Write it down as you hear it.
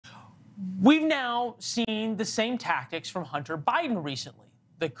We've now seen the same tactics from Hunter Biden recently.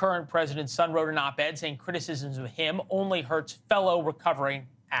 The current president's son wrote an op-ed saying criticisms of him only hurts fellow recovering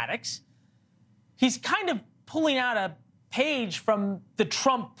addicts. He's kind of pulling out a page from the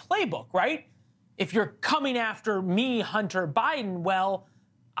Trump playbook, right? If you're coming after me, Hunter Biden, well,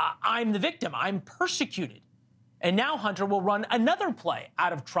 I'm the victim. I'm persecuted. And now Hunter will run another play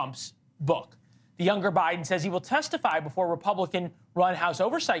out of Trump's book. The younger Biden says he will testify before a Republican-run House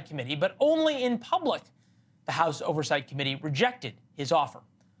Oversight Committee, but only in public. The House Oversight Committee rejected his offer.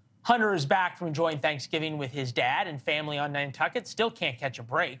 Hunter is back from enjoying Thanksgiving with his dad and family on Nantucket, still can't catch a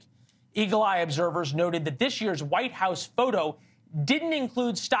break. Eagle-eye observers noted that this year's White House photo didn't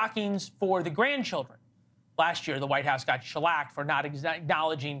include stockings for the grandchildren. Last year, the White House got shellacked for not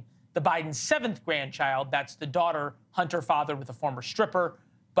acknowledging the Biden's seventh grandchild. That's the daughter Hunter fathered with a former stripper,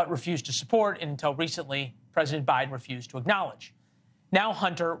 but refused to support, and until recently, President Biden refused to acknowledge. Now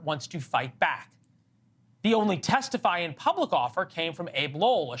Hunter wants to fight back. The only testify in public offer came from Abe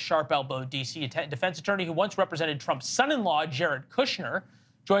Lowell, a sharp-elbowed D.C. defense attorney who once represented Trump's son-in-law, Jared Kushner.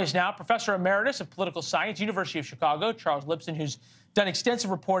 Join us now, Professor Emeritus of Political Science, University of Chicago, Charles Lipson, who's done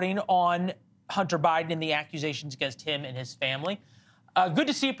extensive reporting on Hunter Biden and the accusations against him and his family. Good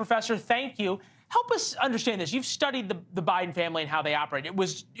to see you, Professor. Thank you. Help us understand this. You've studied the Biden family and how they operate. It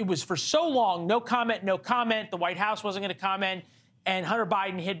was for so long, no comment, no comment. The White House wasn't going to comment, and Hunter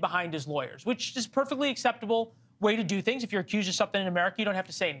Biden hid behind his lawyers, which is a perfectly acceptable way to do things. If you're accused of something in America, you don't have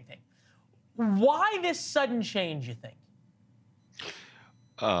to say anything. Why this sudden change, you think?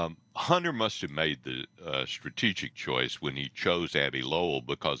 Hunter must have made the strategic choice when he chose Abbe Lowell,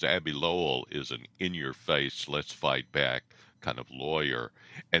 because Abbe Lowell is an in-your-face, let's fight back kind of lawyer.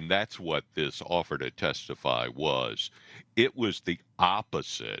 And that's what this offer to testify was. It was the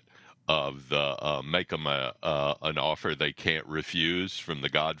opposite of the make them an offer they can't refuse from The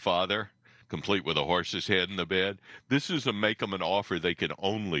Godfather, complete with a horse's head in the bed. This is a make them an offer they can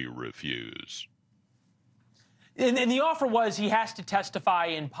only refuse. And the offer was he has to testify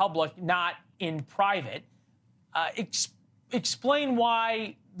in public, not in private. Explain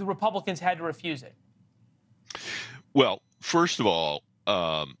why the Republicans had to refuse it. Well, first of all,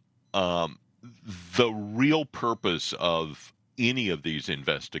 the real purpose of any of these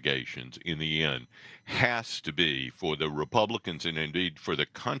investigations in the end has to be for the Republicans and indeed for the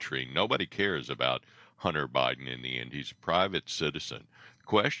country. Nobody cares about Hunter Biden in the end. He's a private citizen. The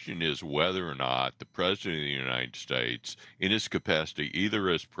question is whether or not the President of the United States, in his capacity either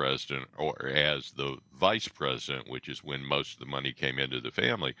as president or as the vice president, which is when most of the money came into the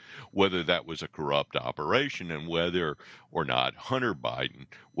family, whether that was a corrupt operation and whether or not Hunter Biden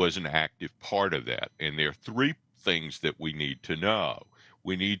was an active part of that. And there are three things that we need to know.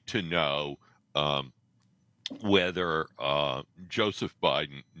 We need to know whether Joseph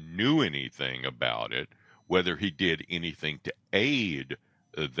Biden knew anything about it, whether he did anything to aid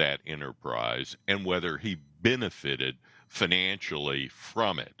that enterprise, and whether he benefited financially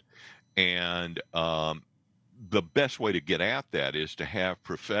from it. And the best way to get at that is to have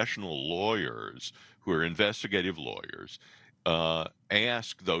professional lawyers who are investigative lawyers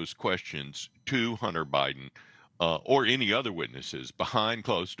ask those questions to Hunter Biden or any other witnesses behind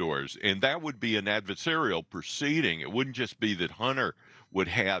closed doors. And that would be an adversarial proceeding. It wouldn't just be that Hunter would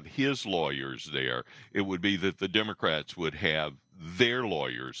have his lawyers there. It would be that the Democrats would have their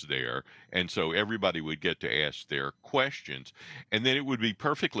lawyers there. And so everybody would get to ask their questions. And then it would be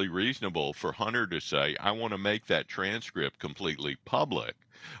perfectly reasonable for Hunter to say, I want to make that transcript completely public.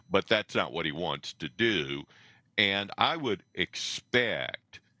 But that's not what he wants to do. And I would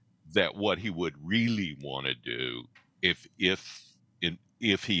expect that what he would really want to do, if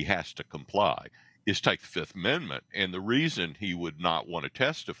he has to comply, is take the Fifth Amendment. And the reason he would not want to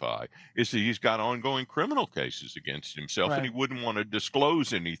testify is that he's got ongoing criminal cases against himself, right, and he wouldn't want to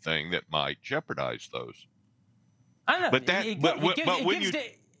disclose anything that might jeopardize those. I don't know.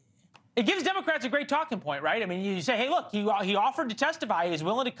 It gives Democrats a great talking point, right? I mean, you say, hey, look, he offered to testify. He's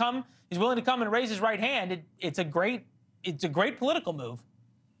willing to come. He's willing to come and raise his right hand. It's a great political move.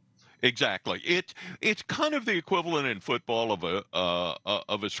 Exactly. It's kind of the equivalent in football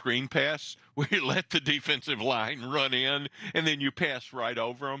of a screen pass where you let the defensive line run in and then you pass right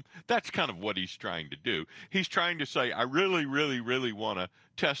over them. That's kind of what he's trying to do. He's trying to say, I really, really, really want to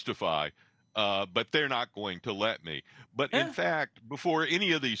testify, but they're not going to let me. But in fact, before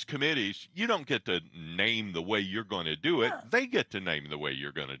any of these committees, you don't get to name the way you're going to do it. They get to name the way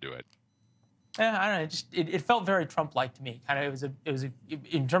you're going to do it. I don't know. It felt very Trump-like to me. Kind of, it was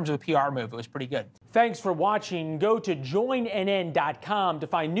in terms of a PR move, it was pretty good. Thanks for watching. Go to joinnn.com to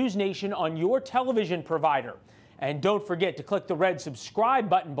find NewsNation on your television provider. And don't forget to click the red subscribe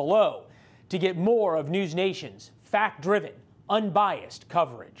button below to get more of NewsNation's fact-driven, unbiased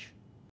coverage.